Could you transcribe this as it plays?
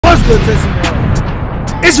good testing.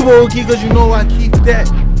 It's your boy Key, cause you know I keep that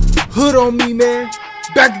hood on me, man.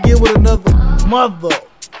 Back again with another motherfucking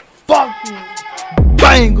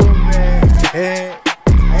banger, man.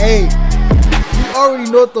 Hey, you already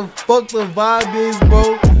know what the fuck the vibe is,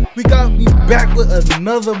 bro. We got me back with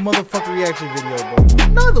another motherfucking reaction video, bro.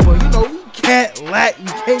 Another one, you know, we can't lack. You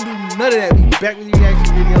can't do none of that. We back with the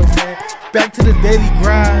reaction videos, man. Back to the daily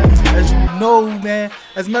grind, as you know, man.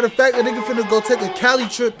 As a matter of fact, a nigga finna go take a Cali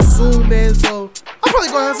trip soon, man. So I'm probably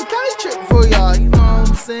gonna have some Cali trip for y'all, you know what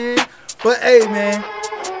I'm saying? But hey, man,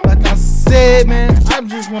 like I said, man, I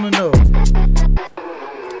just wanna know.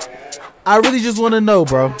 I really just wanna know,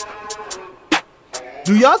 bro.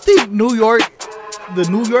 Do y'all think New York, the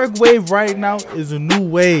New York wave right now, is a new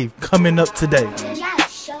wave coming up today?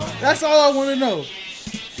 That's all I wanna know.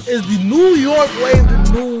 Is the New York wave the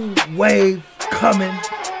new wave coming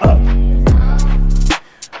up?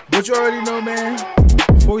 But you already know, man.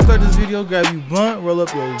 Before we start this video, grab you blunt, roll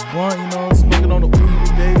up your blunt, you know, smoking on the Udi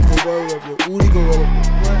today. Go roll up your Udi, go roll up your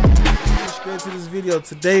blunt. Get straight to this video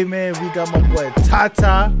today, man. We got my boy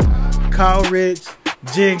Tata, Kyle Richh,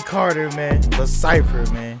 Jenn Carter, man. The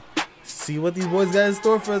Cypher, man. See what these boys got in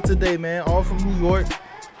store for us today, man. All from New York.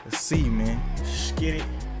 Let's see, man. Let's get it.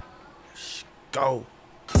 Let's go.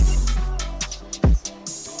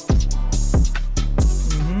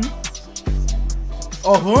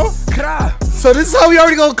 So this is how we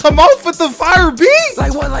already gonna come off with the fire beat?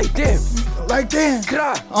 Like what? Like damn. Like damn. She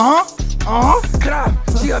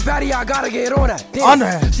a baddie, I gotta get on that. Damn. On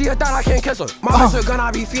that. She a thought I can't kiss her. My bitch a gun,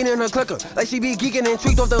 I be feeding her clicker. Like she be geeking and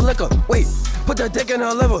tweaked off the liquor. Wait, put the dick in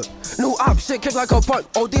her liver. New op, shit kick like a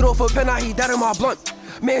punt. Odito for pen, I heat that in my blunt.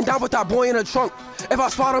 Man down with that boy in the trunk. If I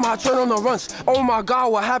spot him, I turn on the runs. Oh my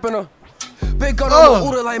god, what happened to? Big gun on the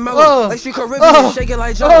Uda like Mellow, like she Caribbean, shake it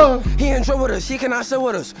like Jello. He ain't drink with us, he cannot sit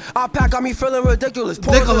with us. Our pack got me feeling ridiculous.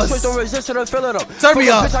 Pour the switch, don't resist to fill it up. Turn me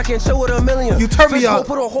up. Bitch, I can't chill with a million. You turn me up.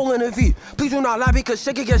 Put a hole in the V. Please do not lie because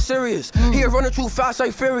shit can get serious. He running too fast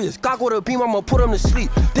like furious. Glock with a beam, I'ma put him to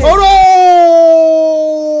sleep. Damn. Hold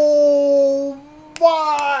on!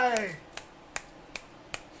 Why?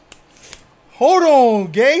 Hold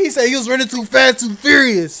on, gang. He said he was running too fast, too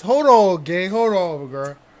furious. Hold on, gang. Hold on,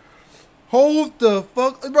 girl. Hold the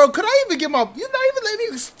fuck, bro. Could I even get my? You not even let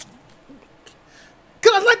me.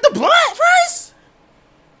 Could I like the blunt first?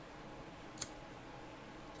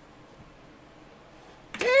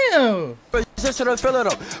 Damn. Just to fill it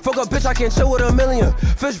up. Fuck a bitch, I can't chill with a million.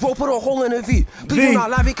 Fish roll, put a hole in the V. Please do not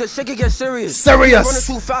lie because shit can get serious. Serious. Running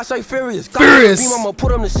too fast like furious. Furious. Beam, I'ma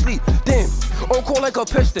put him to sleep. Damn. On call like a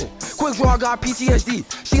piston. Quick draw, I got PTSD.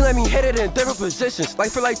 She let me hit it in different positions.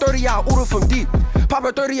 Like for like 30, I order from deep. Pop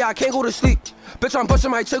a 30, I can't go to sleep. Bitch, I'm busting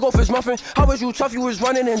my chick off his muffin. How was you tough? You was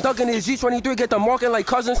running and dunking his G23, get the marking like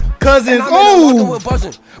cousins. Cousins, oh!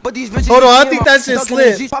 But these bitches. Hold on, I think that shit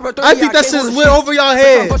slid. I think that shit went over y'all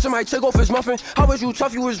head. I'm busting my chick off his muffin. How was you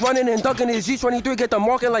tough? You was running and dunking his G23, get the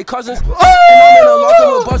marking like cousins. Oh! And I'm in a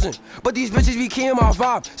locker with buzzing. But these bitches be keying my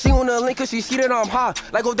vibe. She on the link cause she see that I'm high.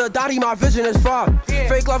 Like with the Dottie, my vision is fried.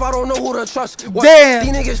 Fake love, I don't know who to trust. What? Damn.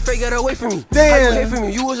 These niggas fake, get away from me. Damn. How you hate for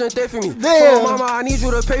me? You wasn't there for me. Damn. Mama, I need you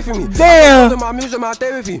to pay for me. Damn. My music, my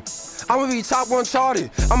therapy. I'ma be top one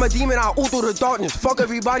charted. I'm a demon, I ooh through the darkness. Fuck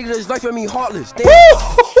everybody that's life in me heartless. Damn.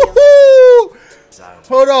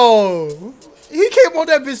 Hold on. He came on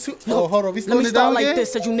that bitch too. Oh, hold on. Let me start like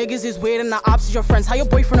this. Said you niggas is weird and the ops is your friends. How your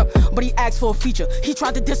boyfriend up, but he asked for a feature. He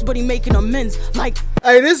tried to diss, but he making amends. Like,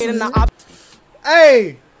 hey, this is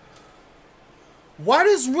hey. Why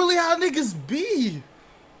this really how niggas be?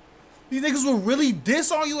 These niggas will really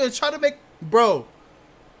diss on you and try to make, bro.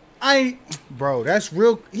 Bro, that's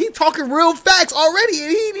real. He talking real facts already,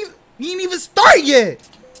 and he ain't even start yet.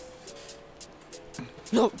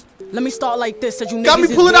 Look, let me start like this. Said you got niggas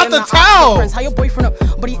me pulling out the towel. How your boyfriend up,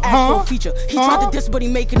 but he asked for a feature. He tried to diss, but he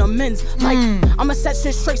making amends. Like, I'ma set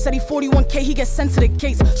shit straight. Said he 41K, he gets sent to the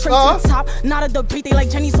gates. Straight to the top, not a debate. They like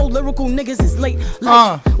Jenny, so lyrical niggas is late.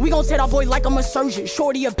 Like, we gon' tear that boy like I'm a surgeon.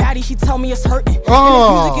 Shorty a baddie, she tell me it's hurting. And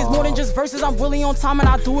this music is more than just verses. I'm really on time and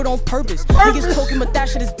I do it on purpose. Niggas talking, but that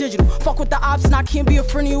shit is digital. Fuck with the ops and I can't be a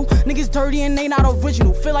friend of you. Niggas dirty and they not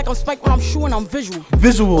original. Feel like I'm spiked when I'm shooting, I'm visual.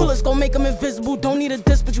 Visual. Bullets gon' make them invisible. Don't need a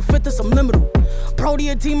diss, but you fit this, I'm liminal. Brody Shorty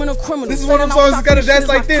a demon, a criminal. This is one of them songs that's gotta dance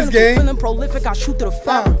like this, gang. Feeling prolific, I shoot to the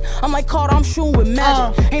fabric. I'm like Carter, I'm shooting with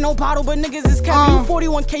magic. Ain't no bottle, but niggas is capping. You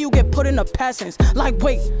 41K, you get put in the passings. Like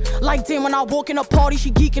wait, like damn, when I walk in a party,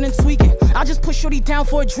 she geeking and tweaking. I just push Shorty down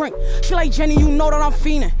for a drink. She like Jenny, you know that I'm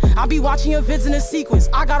fiending. I be watching your vids in the sequence.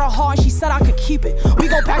 I got her heart, and she said I could keep it. We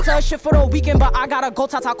go back to her shit for the weekend, but I gotta go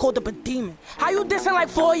Tata called up a demon. How you dissing like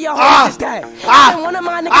 4 of your homies is that? One of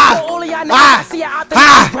my niggas for all of y'all niggas. I see it out the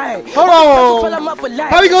rag. Hold on.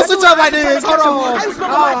 How we gonna switch up like this? Hold on. I was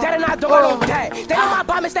smoking my dad and I don't know that. They know my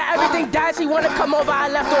bomb is that everything died. She wanna come over, I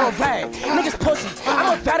left on a rag. Niggas pussy.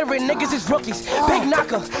 I'm a veteran, niggas is rookies. Big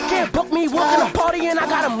knocker. Can't book me, walking a party and I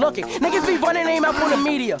got them looking. Niggas be running name up on the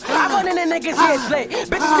media. I run in the niggas here slit.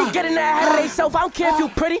 Bitches be getting that ahead of theyself. I don't care if you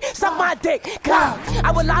pretty. Suck my dick. God.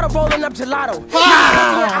 I would lotto rolling up gelato.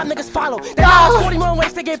 How niggas follow. They got 40 more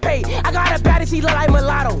ways to get paid. I got a baddie, she look like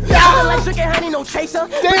mulatto. I like drinking honey, no chaser.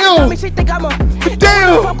 Damn. Me, she think I'm a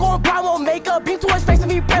damn. Fuck on Bravo, makeup, beam to his face and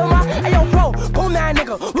be pale my. Hey yo, bro, boom that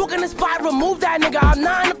nigga. Walk in the spot, remove that nigga. I'm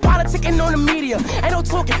not in the politicking on the media. Ain't no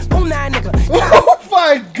talking, boom that nigga. Oh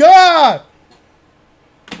my god.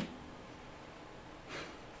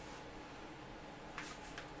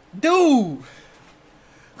 Dude,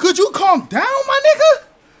 could you calm down, my nigga?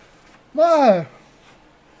 My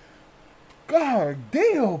god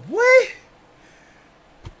damn, boy.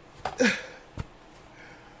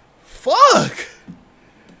 Fuck.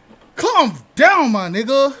 Calm down, my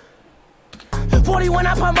nigga. 41,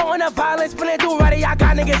 I promoting the violence, spinning through ready, I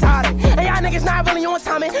got niggas hiding. And y'all niggas not really on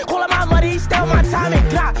timing. Calling my money, still my timing.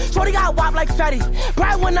 God, Shorty got wop like Fetty.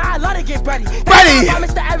 Bright when I let it get ready. Ready! I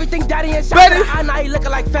promise to everything, daddy, and Ready! I know he looking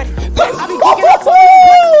like Fetty. I be kicking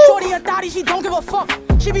it, Shorty a thotty, she don't give a fuck.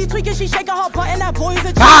 She be tweaking, she shaking her butt, and that boy is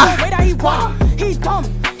a child. The way that he run, he dumb,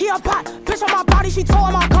 he a bot. Bitch on my body, she tore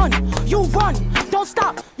on my gun. You run, don't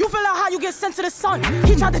stop. You feel like how you get sent to the sun.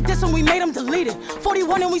 He tried to diss him, we made him delete it.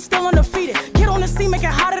 41 and we still undefeated. Get on the scene, make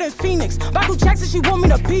it hotter than Phoenix. Michael Jackson, she want me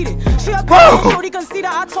to beat it. She a bitch, Shorty conceited.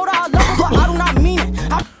 I told her I love her, but I do not mean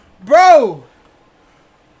it. Bro,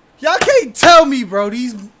 y'all can't tell me, bro.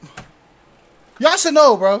 Y'all should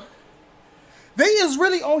know, bro. They is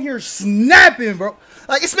really on here snapping, bro.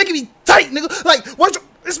 Like, it's making me tight, nigga. Like,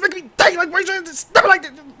 it's making me tight. Like, why you snapping like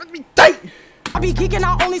that? It's making me tight. I be geeking,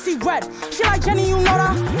 I only see red. She like Jenny, you know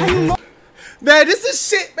that? And you know. Man, this is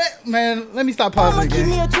shit, man. Man, let me stop pausing again.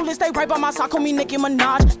 Keep me a tool, stay right by my side, call me Nicki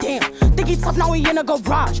Minaj. Damn, think he tough, now he in a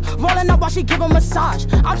garage. Rolling up while she give him massage.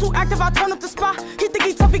 I'm too active, I turn up the spot. He think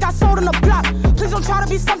he tough, he got sold on the block. Please don't try to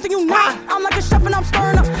be something you not. I'm like a chef and I'm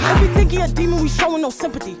stirring up. If you think he a demon, we showing no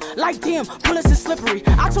sympathy. Like damn, bullets is slippery.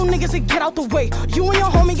 I told niggas to get out the way. You and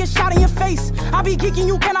your homie get shot in your face. I be geeking,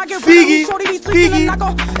 you cannot get rid of me. Shorty be tweaking and knock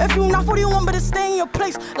on. If you not 41, better stay in your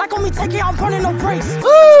place. Like on me, take it, I'm running a race.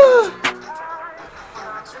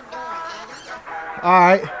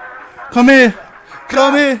 Alright. Come in.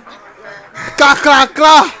 Come in.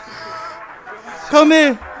 Come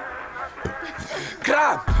in.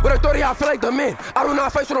 Crab, with authority, I feel like the man. I do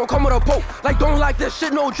not fight, so don't come with a boat. Like, don't like this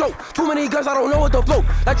shit, no joke. Too many guns, I don't know what to blow.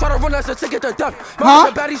 Like, try to run, that's a ticket to death.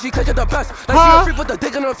 My baddie, she click at the best. Like, she a freak with the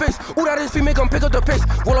dick in her face. Ooh, that is free, make them pick up the pace.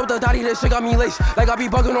 Roll up the daddy, this shit got me laced. Like, I be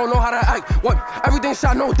bugging, don't know how to act. What? Everything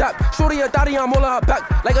shot, no dap. Shorty a daddy, I'm all on her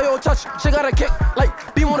back. Like, yo, touch, she got a kick.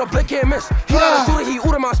 Like, beam on a blick, can't miss. He got a shooter, he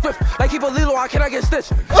order my swift. Like, keep a Lilo, I cannot get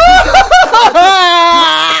stitched. No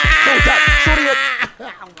dap. Shorty a...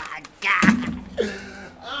 Oh my god.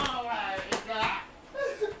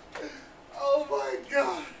 Oh my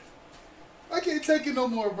god. I can't take it no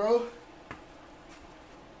more, bro.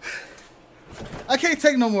 I can't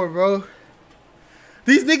take no more, bro.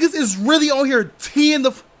 These niggas is really on here teeing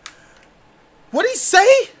the... What'd he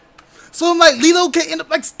say? So I'm like, Lilo can end up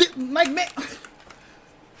like man.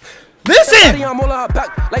 Listen! I'm all on her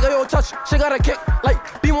back. Like, yo, touch, she got a kick.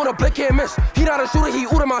 Like, beam on a blick, can't miss. He not a shooter, he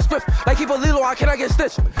order my swift. Like, keep a Lilo, I cannot get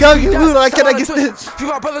stitched. Go get Lilo, I cannot get stitched. Few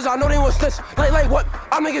my brothers, I know they was snitch. Like what?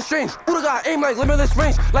 I make it strange. Uda got aim like limitless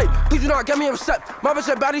range. Like, please do not get me upset. My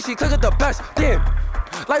bitch and baddie, she click at the best. Damn.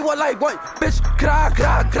 Like what? Bitch, gra.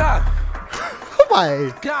 Oh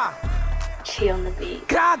my. Gra. She on the beat.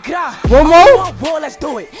 Gra. One more? War, let's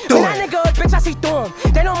do it. That nigga a bitch, I see through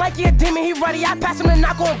him. They know Mikey a demon, he ready. I pass him the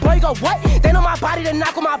knock on boy, go what? They know my body, the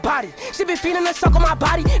knock on my body. She be feeling the suck on my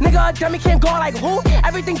body. Nigga a dummy can't go like who?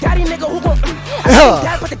 Everything daddy nigga who gon' Everything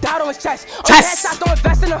dad put the dot on his chest. Headshots don't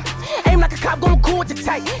invest in her. Aim like a cop going cool with the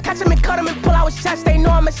tight. Catch him and cut him and pull out his chest. They know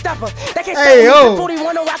I'm a stepper. They can't step me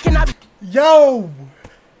 41, no I cannot. Yo.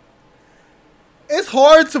 It's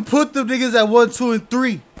hard to put the niggas at 1, 2, and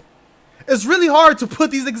 3. It's really hard to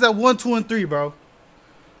put these niggas at 1, 2, and 3, bro.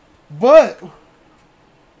 But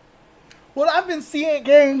What I've been seeing,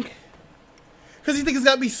 gang, because these niggas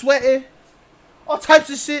got me sweating, all types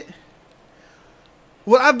of shit.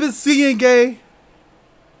 What I've been seeing, gang,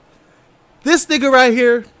 this nigga right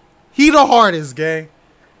here, he the hardest, gang.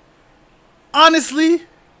 Honestly,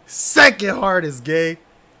 second hardest, gang.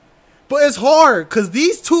 But it's hard, because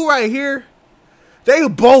these two right here, they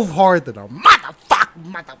both hard than a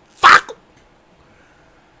motherfucker.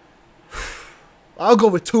 I'll go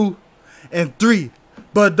with 2 and 3.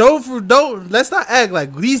 But let's not act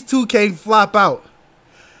like these two can't flop out.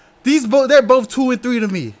 They're both 2 and 3 to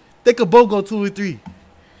me. They could both go 2 and 3.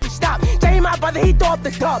 Stop, Jay, my brother, he throw up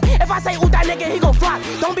the dub. If I say, ooh, that nigga, he gon' flop.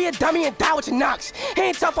 Don't be a dummy and die with your knocks. He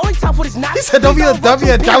ain't tough, only tough with his knocks. He said, don't be a dummy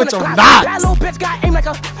and die with your knocks. That little bitch got aim like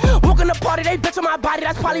a walk in the party. They bitch on my body,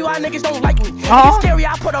 that's probably why niggas don't like me. It's scary,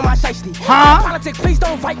 I put on my shiesty. Politics, please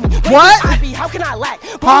don't fight me. What? How can I lack?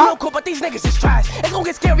 But you know cool, but these niggas is trash. It's gon'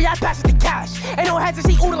 get scary, I pass it to cash. Ain't no heads to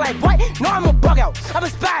see Uda like what? No, I'm a bug out, I'm a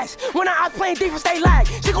spaz. When I out playing defense, they lag.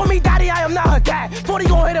 She call me daddy, I am not her dad. 40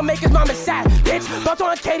 gon' hit her, make his mama sad. Bitch, built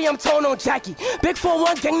on Katie, I'm tone on Jackie. Big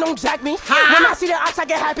 4-1, gang don't jack me. When I see the ox, I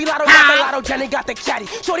get happy. Lotto got the lotto, Jenny got the caddy.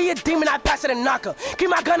 Shorty a demon, I pass it and knock her. Keep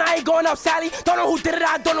my gun, I ain't going out Sally. Don't know who did it,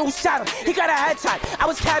 I don't know who shot him. He got a head shot, I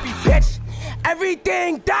was happy, bitch.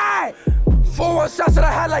 Everything died. 4-1 shots to the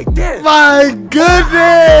head like this. My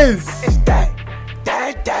goodness! It's dead.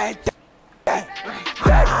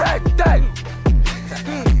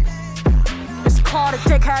 It's called a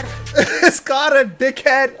dickhead. It's called a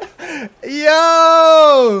dickhead.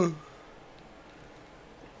 Yo!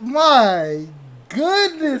 My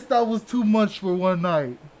goodness, that was too much for one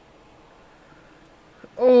night.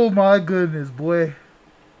 Oh my goodness, boy.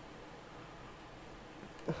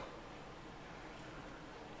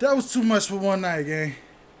 That was too much for one night, gang.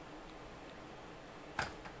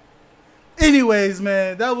 Anyways,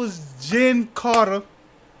 man, that was Jenn Carter,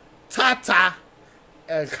 Tata,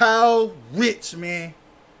 and Kyle Richh, man.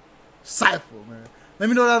 Cypher, man. Let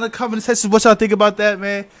me know down in the comment section what y'all think about that,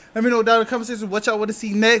 man. Let me know down in the comment section what y'all want to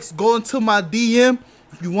see next. Go into my DM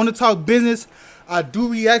if you want to talk business. I do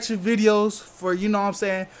reaction videos for, you know what I'm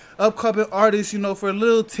saying, upcoming artists, you know, for a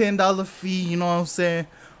little $10 fee, you know what I'm saying.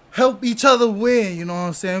 Help each other win, you know what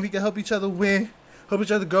I'm saying. We can help each other win, help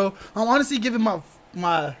each other grow. I'm honestly giving my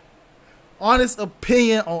honest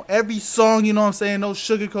opinion on every song, you know what I'm saying. No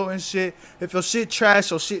sugarcoating shit. If your shit trash,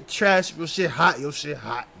 your shit trash. If your shit hot, your shit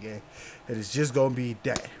hot, yeah. And it's just gonna be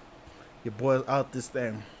that. Your boy's out this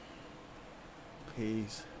thing.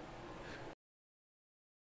 Peace.